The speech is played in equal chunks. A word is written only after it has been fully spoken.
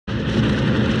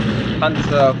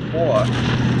Panzer 4.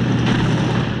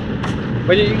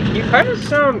 But you kind of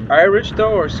sound Irish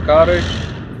though, or Scottish.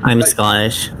 I'm like,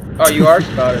 Scottish. Oh, you are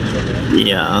Scottish, okay.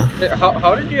 Yeah.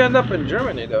 How did you end up in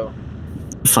Germany though?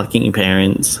 Fucking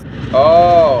parents.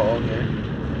 Oh, okay.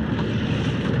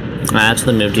 I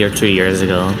actually moved here 2 years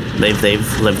ago.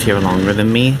 They've lived here longer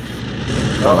than me.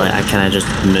 But like, I kind of just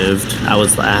moved.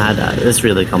 It's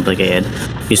really complicated.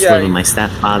 Used to live with my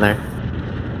stepfather.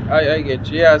 I get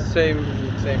you. Yeah, same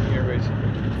here basically.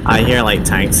 I hear like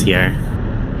tanks here.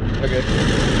 Okay.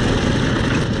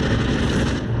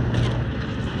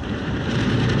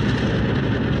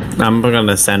 I'm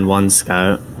gonna send one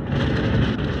scout.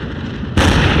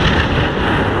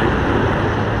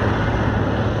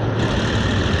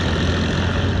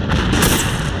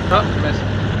 Oh, missed.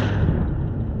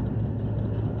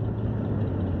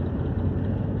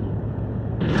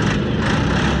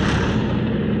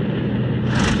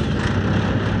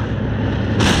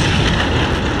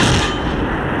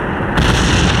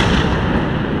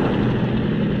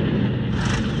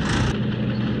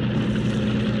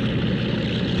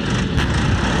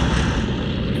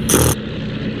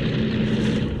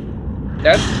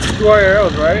 That's 2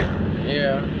 arrows, right?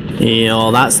 Yeah.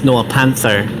 Yo, that's no a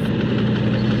Panther.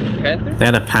 Panther? They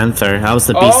had a Panther. That was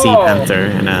the BC Panther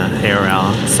in a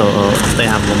ARL. So they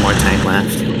have one more tank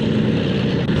left.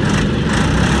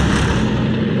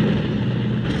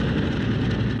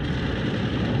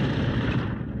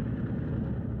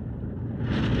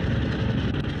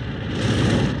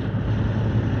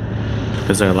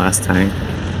 Because their last tank.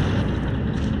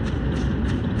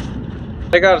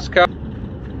 They got a scout.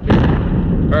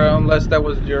 Or unless that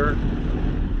was your...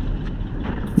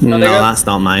 No, that's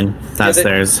not mine. That's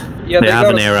theirs. Yeah, they have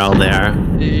an ARL there.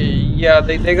 Yeah,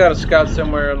 they got a scout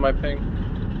somewhere on my ping.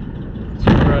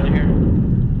 Somewhere around here.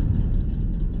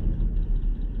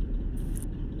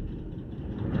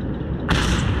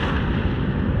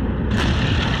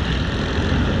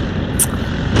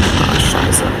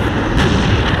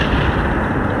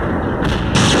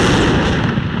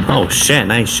 Oh shit,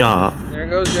 nice shot. There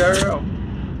goes the arrow.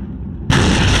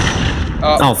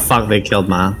 Oh fuck, they killed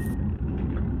my.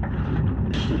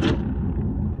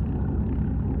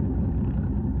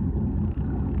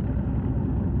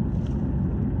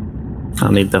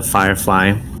 I'll need the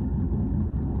Firefly.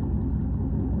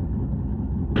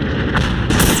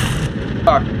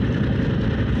 Fuck.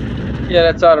 Yeah,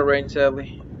 that's out of range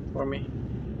sadly for me.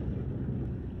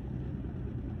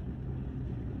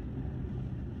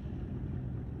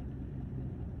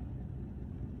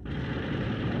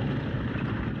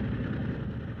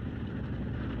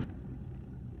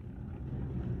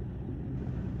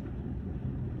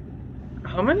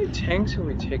 How many tanks have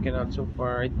we taken out so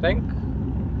far? I think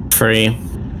 3.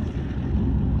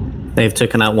 They've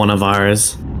taken out one of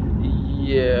ours.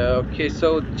 Yeah, okay,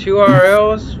 so 2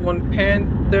 RLs, 1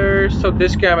 Panther, so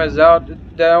this guy is out.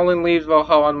 That only leaves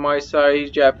Valhalla on my side.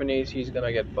 He's Japanese, he's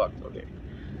gonna get fucked. Okay,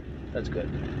 that's good.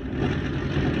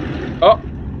 Oh!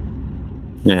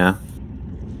 Yeah.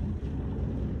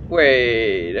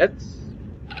 Wait,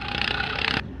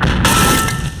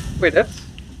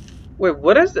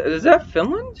 what is that? Is that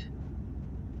Finland?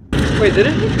 Wait,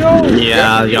 didn't he go...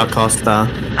 Yeah, Yokosta.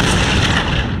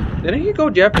 Didn't he go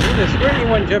Japanese? I swear he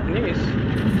went Japanese.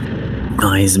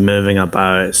 Oh, he's moving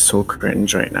about. It's so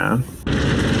cringe right now.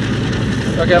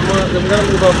 Okay, I'm gonna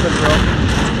move up as well.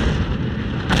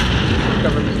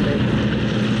 Cover this thing.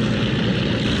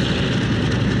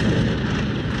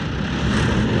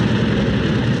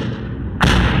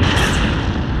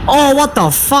 Oh, what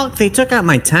the fuck? They took out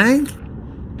my tank?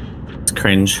 It's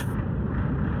cringe.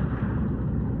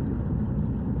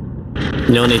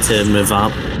 No need to move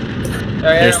up.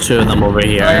 There's 2 of them over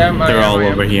here. They're all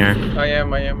over here. I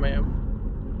am.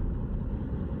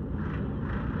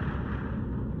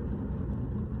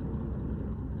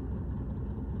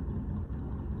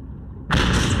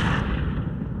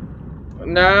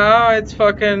 No, it's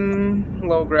fucking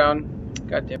low ground.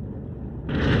 Goddamn.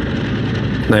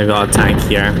 They've got a tank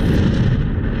here.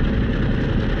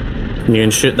 You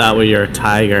can shoot that with your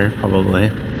Tiger,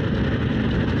 probably.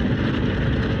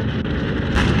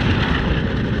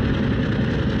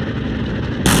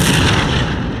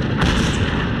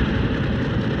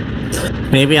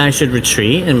 Maybe I should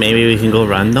retreat and maybe we can go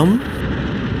random.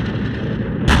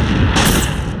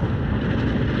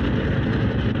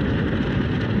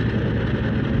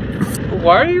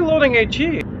 Why are you loading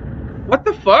HE? What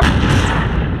the fuck?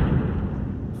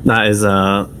 That is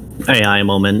a AI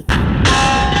moment.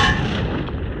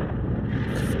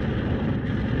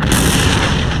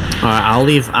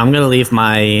 Alright, I'm gonna leave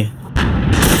my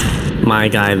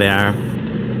guy there.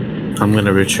 I'm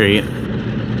gonna retreat.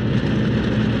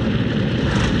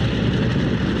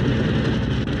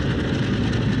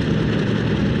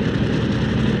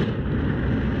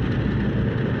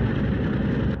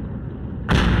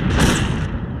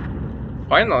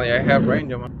 finally, I have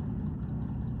range on him.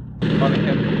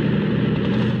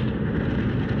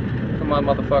 Come on,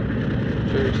 motherfucker.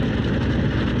 Show yourself.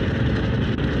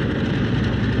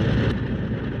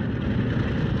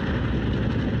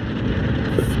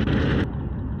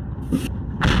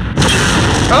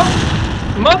 Oh!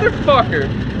 Motherfucker!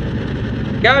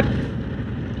 God.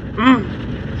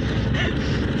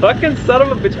 Fucking son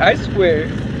of a bitch, I swear.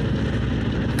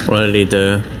 What did he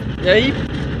do? Yeah, he...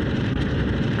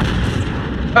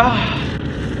 Ah.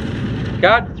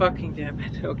 God fucking damn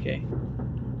it. Okay.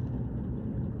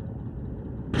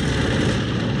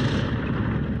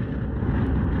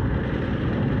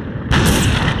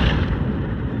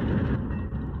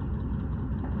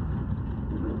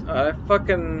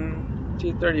 Fucking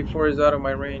T-34 is out of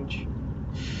my range.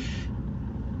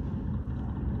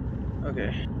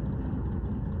 Okay.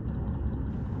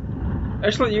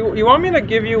 Actually, you want me to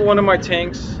give you one of my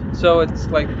tanks, so it's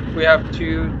like we have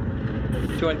two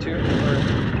and two?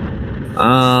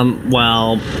 Or...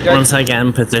 Well, yeah, once I get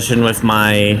in position with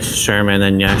my Sherman,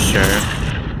 then yeah, sure.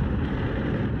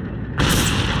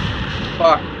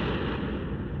 Fuck.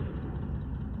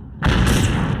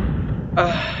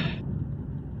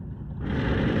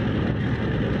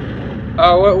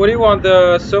 What do you want?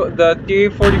 The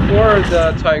T-44 or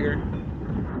the Tiger?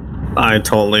 I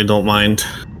totally don't mind.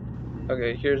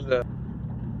 Okay, here's the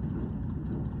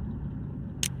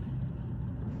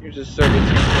Soviet system.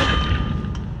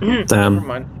 Damn. Never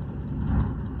mind.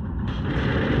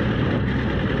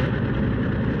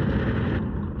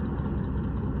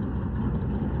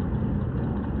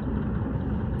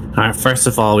 Alright, first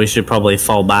of all, we should probably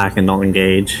fall back and not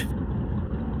engage.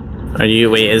 Are you,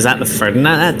 wait, is that the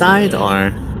Ferdinand that died,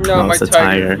 or? No, my it's the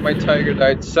tiger. My Tiger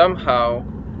died somehow.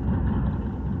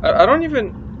 I don't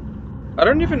even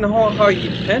know how he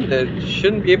penned it. You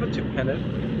shouldn't be able to pen it.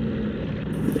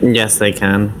 Yes, they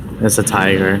can. It's a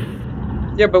Tiger.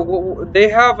 Yeah, but they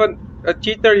have a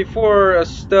T-34, a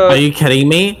stud. Are you kidding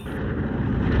me?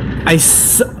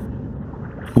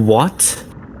 What?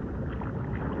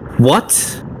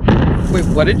 What? Wait,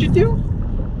 what did you do?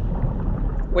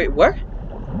 Wait, what?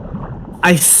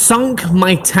 I sunk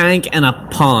my tank in a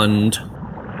pond.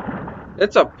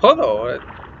 It's a puddle.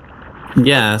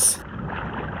 Yes.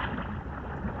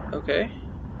 Okay.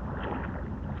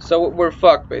 So we're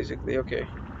fucked, basically. Okay.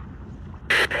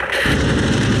 I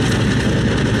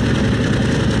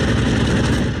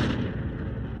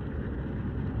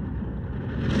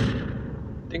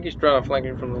think he's trying to flank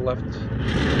him from the left.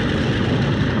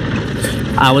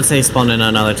 I would say spawn in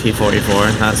another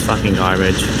T-44. That's fucking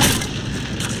garbage.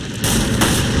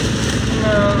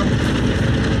 No.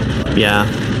 Yeah.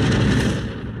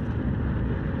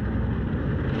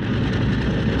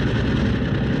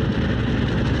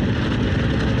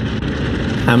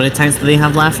 How many tanks do they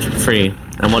have left? 3.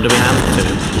 And what do we have?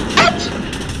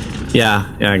 2. Yeah,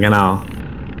 genau.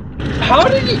 How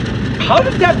did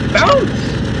that bounce?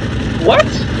 What?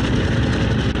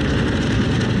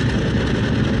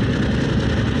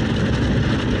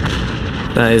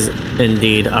 That is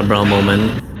indeed a bro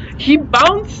moment. He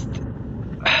bounced?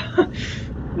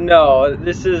 No,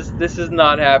 this is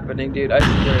not happening, dude. I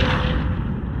swear.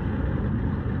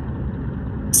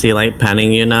 See, like,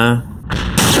 penning you now?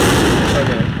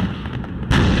 Okay.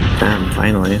 Damn,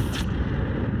 finally.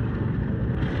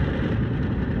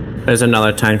 There's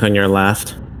another tank on your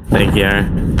left. Like here.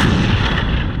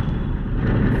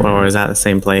 Or is that the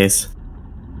same place?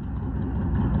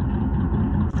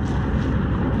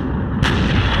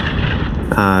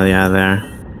 Yeah, there.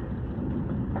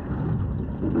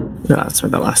 That's where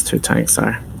the last 2 tanks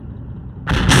are.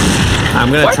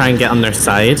 I'm gonna try and get on their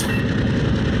side.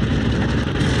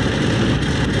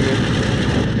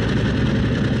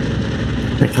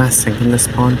 Wait, can I sink in this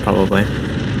spawn? Probably.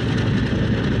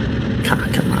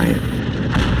 Can I?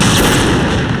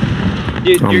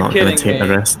 Dude, I'm you're not kidding gonna take me.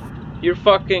 the risk. You're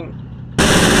fucking...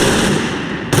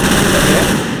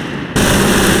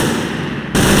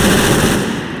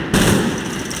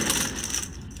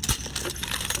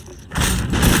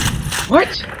 What?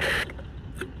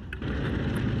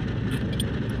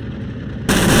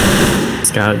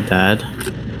 Scout dead.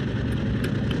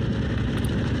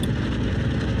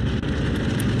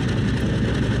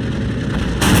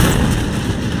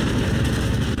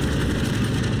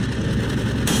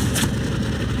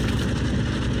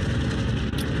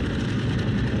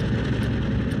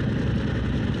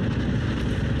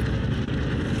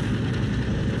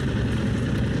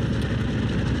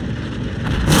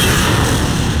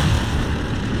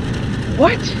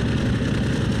 What?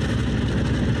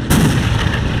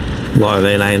 What, are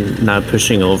they not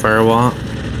pushing over or what?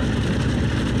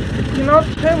 You not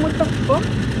pen? What the fuck?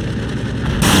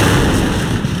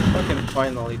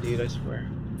 Finally, dude, I swear.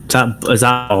 Is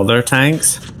that all their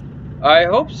tanks? I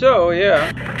hope so,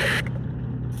 yeah.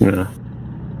 Yeah.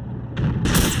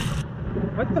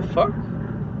 What the fuck?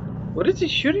 What is he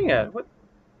shooting at? What?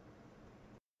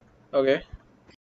 Okay.